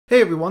Hey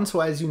everyone,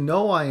 so as you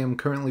know, I am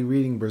currently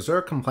reading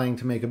Berserk. I'm planning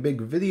to make a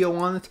big video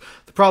on it.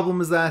 The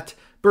problem is that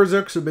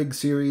Berserk's a big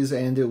series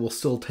and it will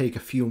still take a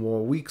few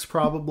more weeks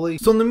probably.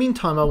 So in the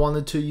meantime, I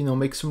wanted to,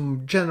 make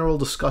some general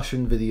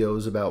discussion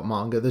videos about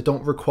manga that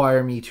don't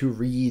require me to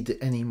read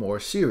any more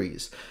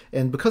series.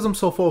 And because I'm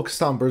so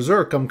focused on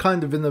Berserk, I'm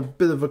kind of in a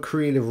bit of a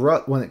creative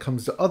rut when it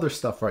comes to other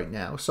stuff right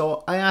now.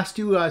 So I asked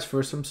you guys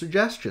for some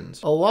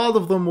suggestions. A lot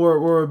of them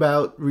were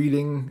about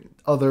reading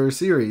other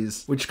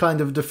series, which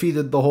kind of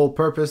defeated the whole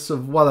purpose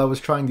of what I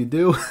was trying to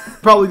do.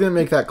 Probably didn't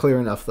make that clear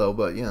enough though,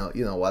 but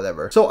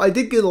whatever. So I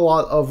did get a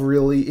lot of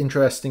really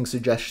interesting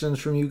suggestions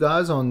from you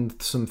guys on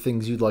some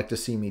things you'd like to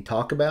see me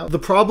talk about. The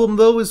problem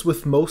though is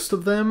with most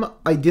of them,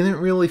 I didn't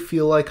really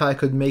feel like I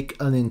could make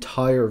an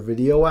entire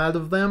video out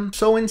of them.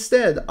 So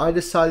instead, I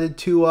decided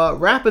to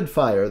rapid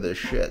fire this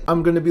shit.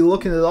 I'm going to be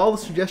looking at all the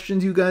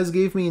suggestions you guys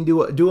gave me and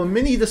do a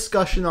mini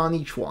discussion on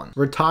each one.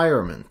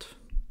 Retirement.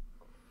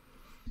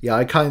 Yeah,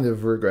 I kind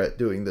of regret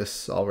doing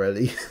this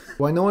already.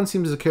 Why no one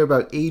seems to care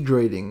about age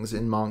ratings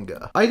in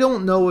manga. I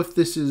don't know if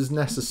this is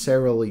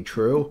necessarily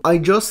true. I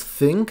just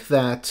think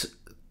that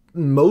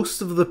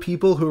most of the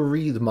people who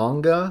read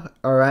manga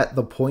are at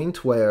the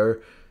point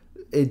where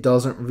it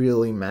doesn't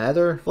really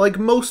matter. Like,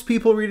 most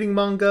people reading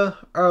manga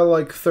are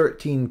like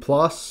 13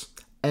 plus.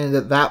 And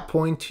at that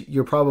point,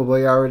 you're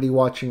probably already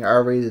watching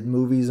R-rated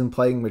movies and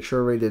playing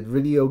mature-rated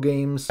video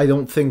games. I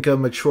don't think a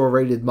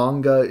mature-rated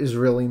manga is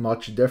really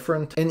much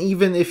different. And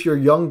even if you're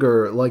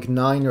younger, like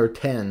 9 or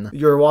 10,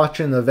 you're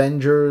watching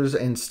Avengers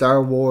and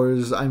Star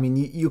Wars. I mean,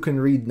 you can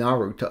read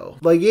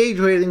Naruto. Like, age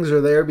ratings are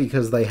there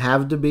because they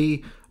have to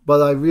be,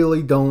 but I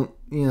really don't,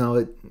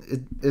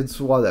 it's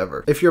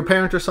whatever. If you're a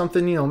parent or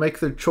something, make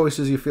the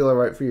choices you feel are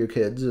right for your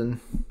kids, and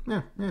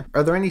yeah.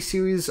 Are there any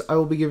series I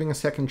will be giving a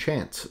second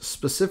chance?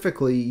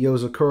 Specifically,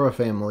 Yozakura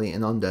Family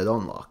and Undead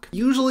Unluck.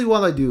 Usually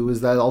what I do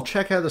is that I'll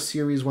check out a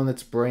series when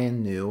it's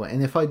brand new,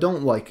 and if I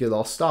don't like it,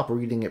 I'll stop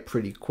reading it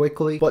pretty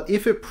quickly. But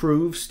if it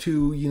proves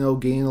to,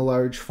 gain a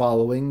large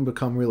following,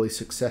 become really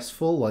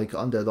successful, like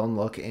Undead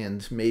Unluck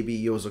and maybe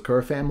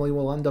Yozakura Family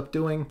will end up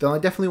doing, then I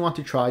definitely want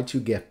to try to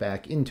get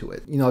back into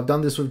it. I've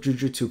done this with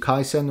Jujutsu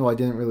Kaisen, though I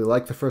didn't really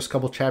like the first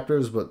couple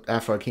chapters, but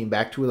after I came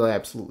back to it, I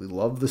absolutely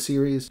loved the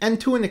series.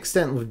 And to an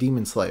extent with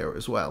Demon Slayer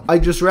as well.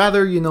 I'd just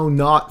rather,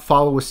 not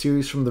follow a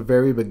series from the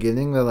very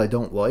beginning that I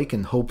don't like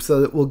in hopes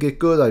that it will get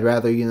good. I'd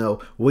rather,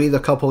 wait a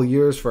couple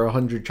years for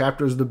 100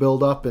 chapters to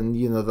build up and,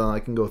 then I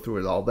can go through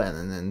it all then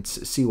and then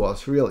see what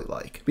it's really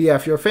like. But yeah,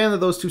 if you're a fan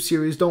of those two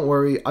series, don't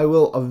worry, I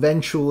will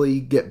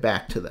eventually get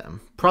back to them.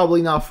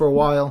 Probably not for a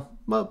while,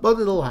 but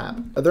it'll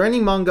happen. Are there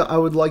any manga I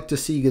would like to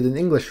see get an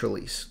English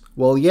release?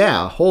 Well,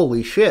 yeah,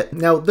 holy shit.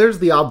 Now, there's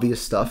the obvious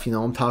stuff,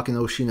 I'm talking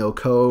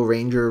Oshinoko,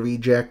 Ranger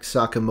Reject,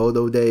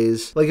 Sakamoto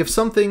Days. Like, if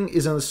something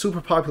is in a super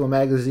popular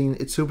magazine,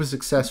 it's super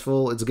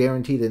successful, it's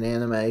guaranteed an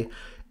anime,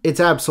 it's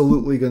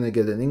absolutely going to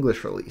get an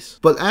English release.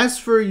 But as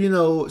for,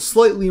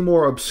 slightly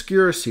more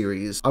obscure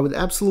series, I would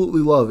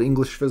absolutely love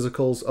English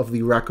physicals of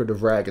The Record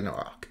of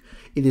Ragnarok.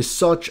 It is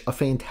such a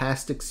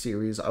fantastic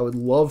series. I would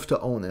love to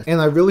own it. And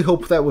I really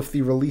hope that with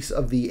the release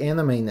of the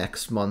anime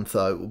next month,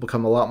 it will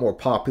become a lot more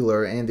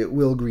popular and it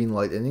will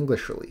greenlight an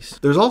English release.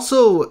 There's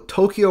also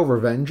Tokyo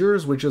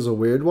Revengers, which is a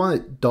weird one.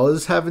 It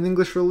does have an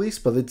English release,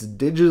 but it's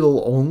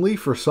digital only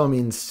for some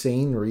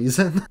insane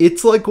reason.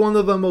 It's like one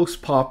of the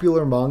most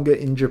popular manga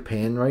in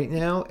Japan right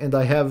now, and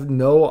I have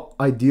no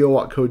idea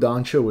what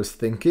Kodansha was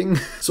thinking.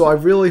 So I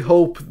really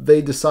hope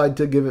they decide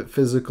to give it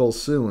physical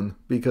soon,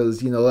 because,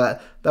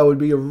 that would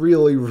be a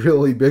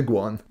really big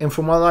one. And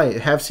from what I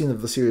have seen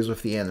of the series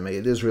with the anime,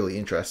 it is really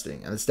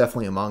interesting, and it's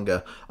definitely a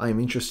manga I am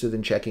interested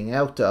in checking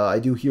out. I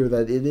do hear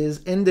that it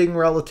is ending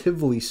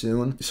relatively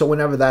soon, so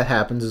whenever that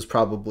happens is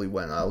probably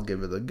when I'll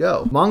give it a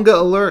go. Manga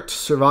Alert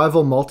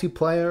Survival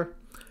Multiplayer.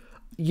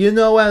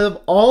 Out of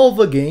all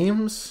the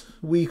games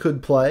we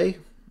could play,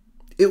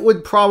 it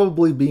would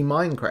probably be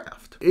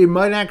Minecraft. It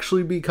might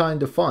actually be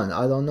kind of fun,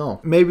 I don't know.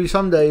 Maybe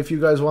someday if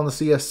you guys want to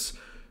see us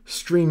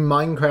stream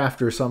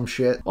Minecraft or some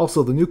shit.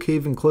 Also, the new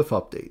Cave and Cliff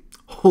update.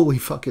 Holy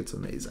fuck, it's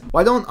amazing.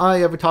 Why don't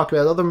I ever talk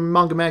about other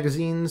manga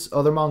magazines,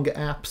 other manga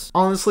apps?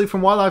 Honestly,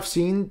 from what I've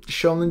seen,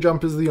 Shonen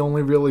Jump is the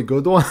only really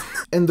good one.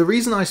 And the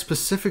reason I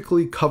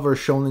specifically cover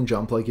Shonen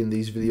Jump, like in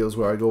these videos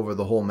where I go over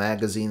the whole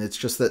magazine, it's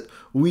just that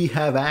we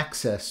have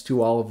access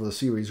to all of the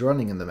series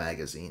running in the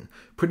magazine.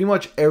 Pretty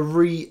much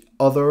every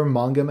other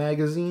manga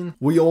magazine,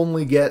 we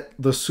only get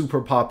the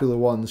super popular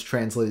ones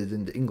translated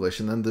into English,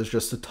 and then there's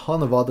just a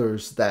ton of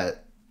others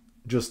that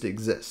just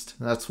exist.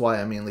 That's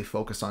why I mainly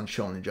focus on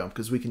Shonen Jump,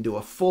 because we can do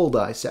a full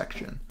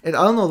dissection. And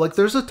I don't know,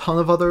 there's a ton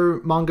of other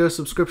manga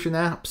subscription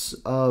apps,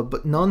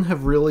 but none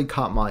have really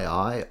caught my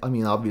eye. I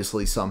mean,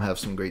 obviously some have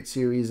some great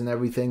series and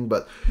everything,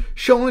 but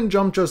Shonen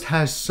Jump just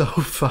has so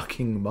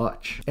fucking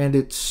much. And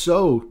it's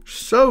so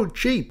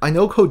cheap. I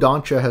know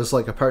Kodansha has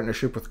a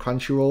partnership with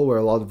Crunchyroll where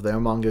a lot of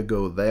their manga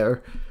go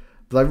there,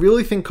 But I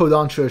really think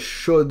Kodansha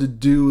should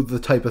do the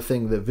type of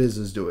thing that Viz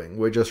is doing,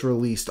 where just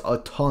released a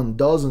ton,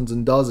 dozens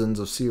and dozens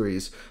of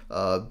series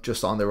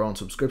just on their own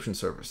subscription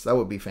service. That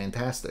would be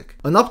fantastic.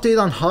 An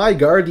update on High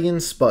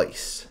Guardian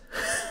Spice.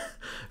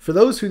 For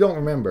those who don't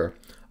remember,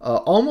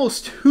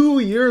 almost 2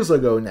 years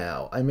ago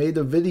now, I made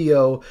a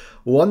video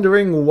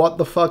wondering what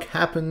the fuck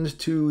happened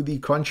to the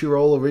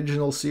Crunchyroll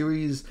original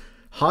series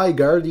High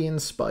Guardian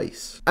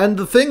Spice. And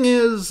the thing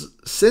is,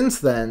 since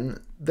then,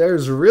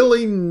 there's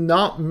really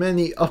not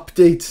many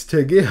updates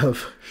to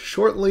give.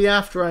 Shortly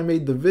after I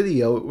made the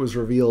video, it was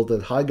revealed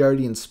that High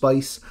Guardian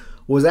Spice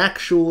was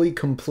actually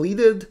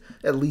completed,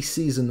 at least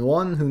season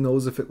 1, who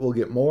knows if it will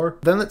get more.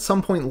 Then at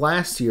some point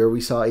last year,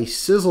 we saw a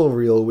sizzle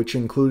reel which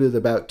included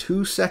about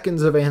 2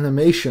 seconds of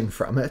animation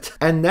from it.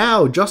 And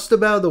now, just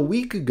about a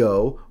week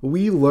ago,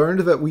 we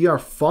learned that we are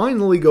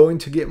finally going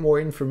to get more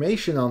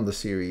information on the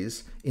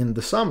series in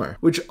the summer,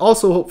 which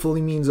also hopefully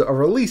means a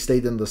release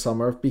date in the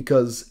summer,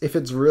 because if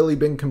it's really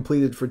been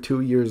completed for 2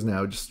 years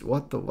now, just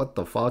what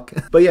the fuck?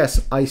 But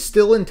yes, I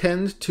still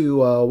intend to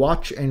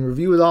watch and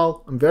review it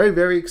all. I'm very,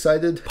 very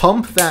excited.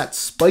 Pump that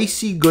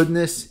spicy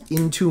goodness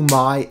into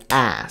my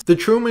ass. The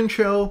Truman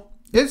Show,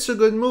 it's a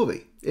good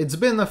movie. It's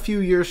been a few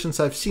years since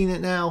I've seen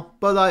it now,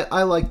 but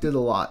I liked it a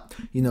lot.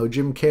 You know,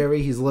 Jim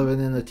Carrey, he's living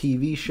in a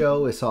TV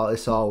show. It's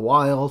all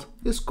wild.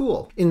 It's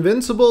cool.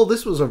 Invincible,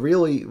 this was a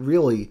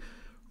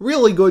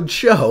really good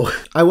show.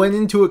 I went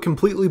into it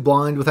completely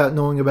blind without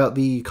knowing about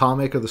the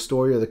comic or the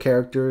story or the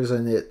characters,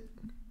 and it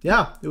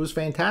was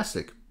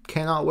fantastic.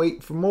 Cannot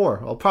wait for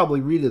more. I'll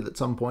probably read it at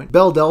some point.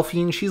 Belle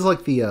Delphine, she's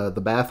like the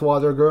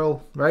bathwater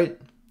girl, right?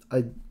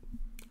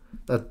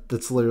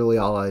 That's literally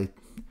all I,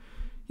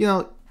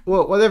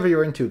 well, whatever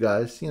you're into,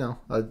 guys,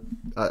 I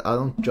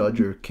don't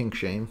judge or kink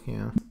shame,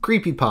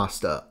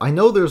 Creepypasta. I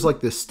know there's like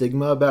this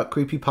stigma about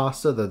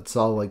creepypasta that's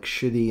all like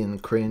shitty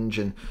and cringe,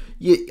 and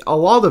a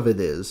lot of it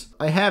is.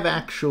 I have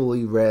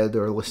actually read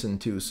or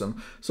listened to some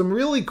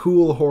really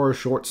cool horror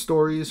short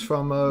stories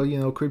from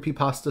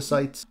creepypasta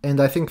sites, and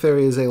I think there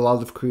is a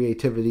lot of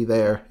creativity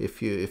there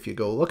if you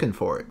go looking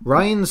for it.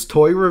 Ryan's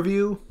toy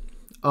review,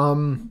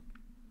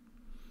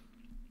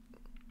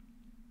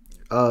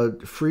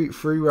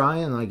 free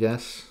Ryan, I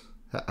guess.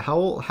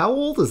 How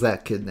old is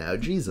that kid now?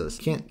 Jesus,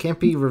 can't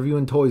be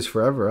reviewing toys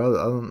forever.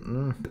 I don't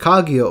know.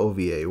 Kaguya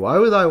OVA. Why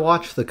would I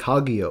watch the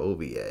Kaguya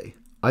OVA?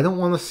 I don't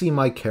want to see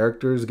my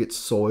characters get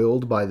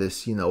soiled by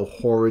this,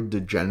 horrid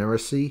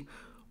degeneracy.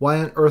 Why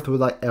on earth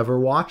would I ever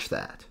watch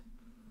that?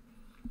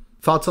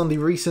 Thoughts on the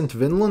recent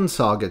Vinland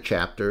Saga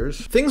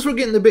chapters. Things were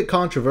getting a bit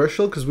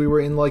controversial because we were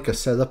in like a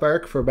setup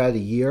arc for about a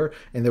year,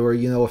 and there were,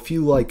 a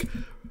few like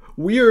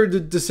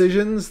weird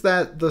decisions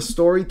that the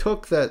story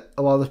took that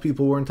a lot of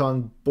people weren't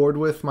on board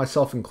with,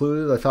 myself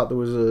included. I thought there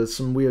was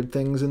some weird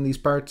things in these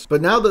parts.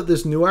 But now that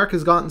this new arc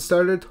has gotten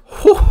started,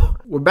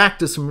 we're back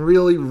to some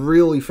really,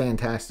 really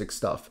fantastic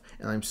stuff.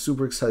 And I'm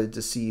super excited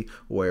to see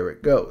where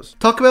it goes.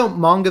 Talk about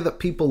manga that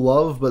people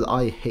love, but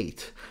I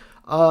hate.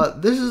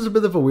 This is a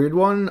bit of a weird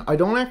one. I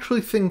don't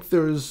actually think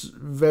there's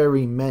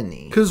very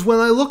many. Because when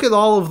I look at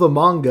all of the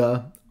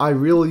manga I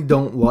really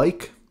don't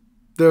like,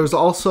 there's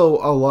also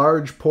a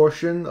large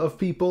portion of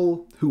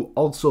people who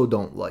also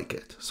don't like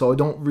it, so I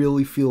don't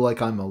really feel like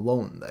I'm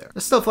alone there.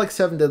 Stuff like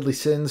Seven Deadly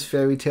Sins,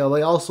 Fairy Tail,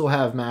 they also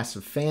have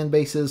massive fan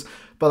bases,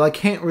 but I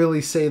can't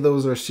really say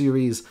those are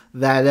series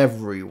that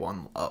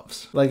everyone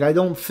loves. Like, I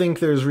don't think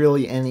there's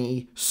really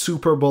any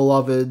super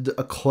beloved,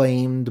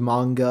 acclaimed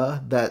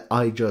manga that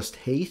I just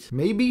hate.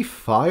 Maybe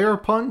Fire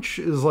Punch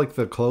is like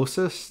the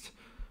closest,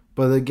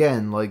 but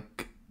again,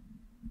 like,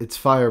 it's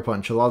Fire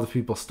Punch. A lot of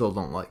people still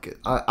don't like it.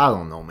 I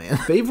don't know, man.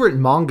 Favorite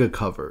manga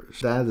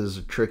covers? That is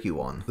a tricky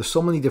one. There's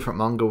so many different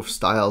manga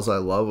styles I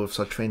love with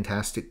such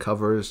fantastic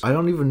covers. I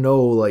don't even know,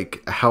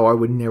 like, how I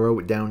would narrow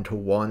it down to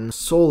one.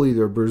 Soul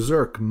Eater,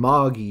 Berserk,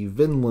 Magi,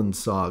 Vinland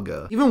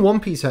Saga. Even One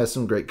Piece has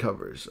some great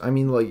covers. I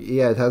mean, like,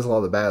 yeah, it has a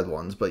lot of bad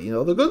ones, but,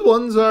 the good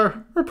ones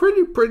are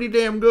pretty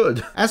damn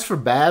good. As for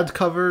bad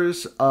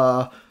covers,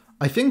 I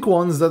think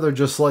ones that are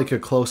just, like, a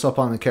close-up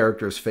on the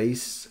character's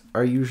face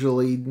are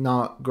usually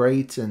not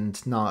great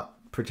and not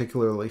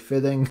particularly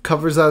fitting.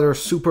 Covers that are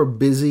super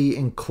busy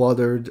and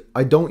cluttered.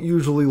 I don't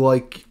usually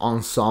like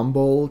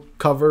ensemble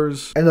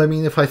covers. And I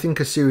mean, if I think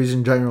a series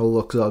in general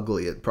looks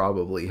ugly, it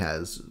probably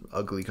has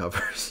ugly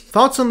covers.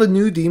 Thoughts on the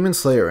new Demon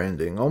Slayer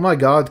ending? Oh my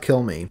god,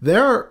 kill me.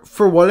 There,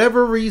 for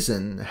whatever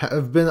reason,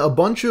 have been a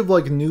bunch of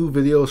like new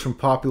videos from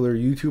popular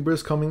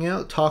YouTubers coming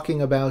out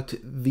talking about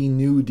the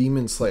new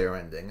Demon Slayer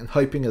ending and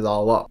hyping it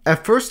all up.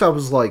 At first I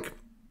was like,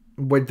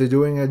 wait, they're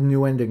doing a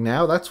new ending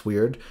now? That's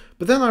weird.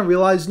 But then I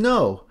realized,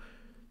 no.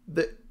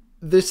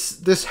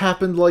 This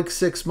happened like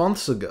 6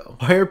 months ago.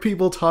 Why are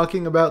people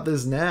talking about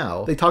this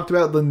now? They talked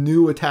about the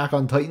new Attack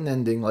on Titan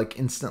ending like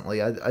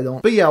instantly. I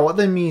don't... But yeah, what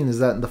they mean is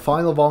that in the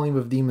final volume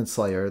of Demon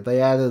Slayer,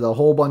 they added a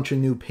whole bunch of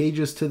new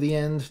pages to the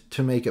end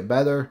to make it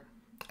better.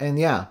 And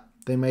yeah,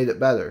 they made it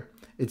better.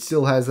 It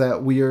still has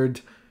that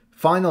weird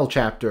final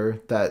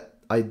chapter that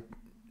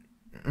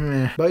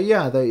But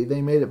yeah,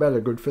 they made it better.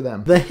 Good for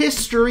them. The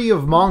history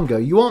of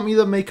manga. You want me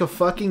to make a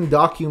fucking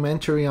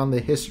documentary on the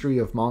history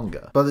of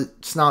manga? But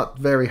it's not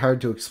very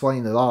hard to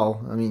explain at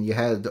all. I mean, you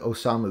had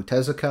Osamu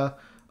Tezuka,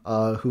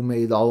 who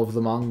made all of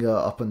the manga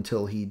up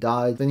until he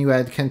died. Then you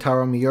had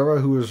Kentaro Miura,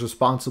 who was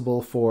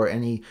responsible for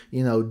any,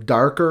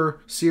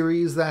 darker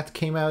series that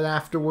came out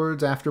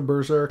afterwards, after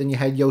Berserk. Then you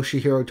had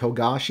Yoshihiro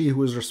Togashi, who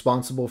was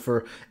responsible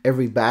for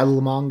every battle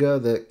manga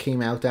that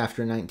came out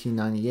after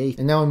 1998.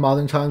 And now in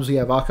modern times, we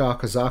have Aka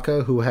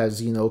Akazaka, who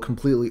has,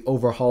 completely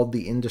overhauled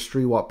the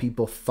industry, what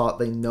people thought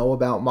they know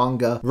about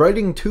manga,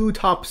 writing 2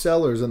 top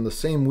sellers in the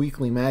same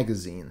weekly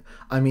magazine.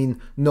 I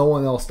mean, no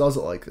one else does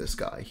it like this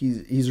guy.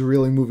 He's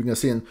really moving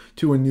us in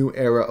to a new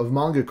era of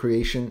manga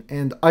creation,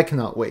 and I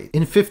cannot wait.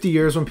 In 50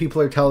 years, when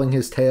people are telling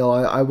his tale,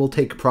 I will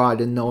take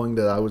pride in knowing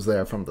that I was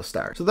there from the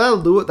start. So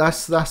that'll do it.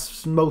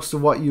 That's most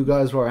of what you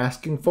guys were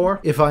asking for.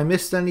 If I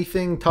missed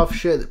anything, tough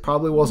shit, it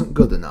probably wasn't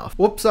good enough.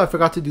 Whoops, I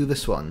forgot to do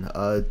this one.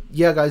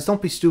 Yeah, guys,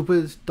 don't be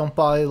stupid. Don't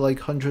buy like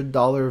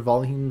 $100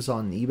 volumes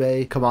on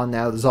eBay. Come on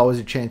now, there's always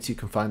a chance you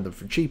can find them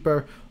for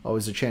cheaper.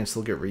 Always a chance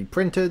they'll get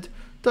reprinted.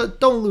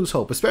 Don't lose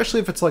hope, especially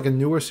if it's like a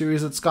newer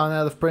series that's gone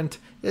out of print.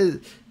 There's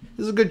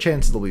a good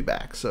chance they'll be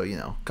back, so,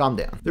 calm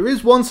down. There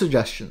is one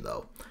suggestion,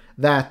 though,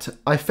 that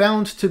I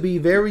found to be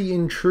very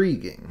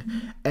intriguing,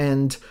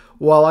 and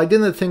while I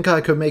didn't think I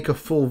could make a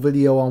full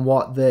video on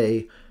what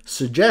they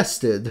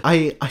suggested,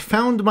 I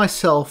found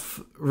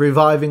myself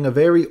reviving a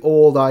very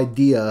old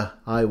idea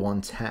I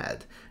once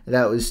had.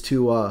 That was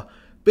to,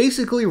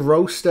 basically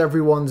roast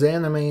everyone's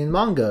anime and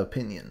manga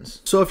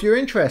opinions. So if you're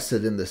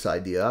interested in this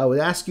idea, I would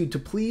ask you to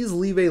please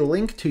leave a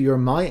link to your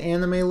My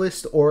Anime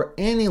List or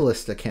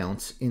Anilist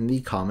accounts in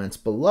the comments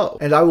below.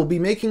 And I will be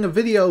making a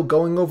video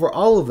going over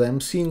all of them,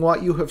 seeing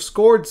what you have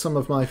scored some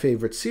of my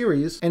favorite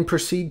series, and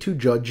proceed to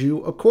judge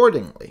you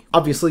accordingly.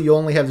 Obviously, you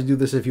only have to do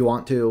this if you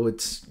want to.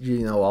 It's,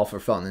 all for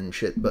fun and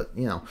shit, but,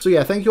 So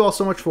yeah, thank you all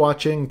so much for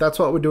watching. That's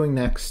what we're doing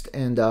next,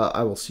 and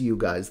I will see you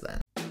guys then.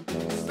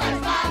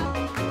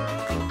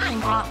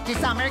 Off to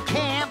summer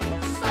camp.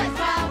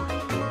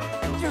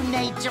 SpongeBob. Through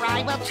nature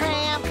I will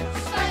tramp.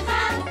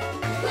 SpongeBob.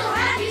 We'll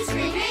have you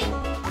screaming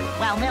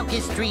while milk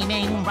is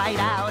streaming right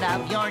out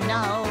of your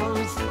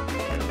nose.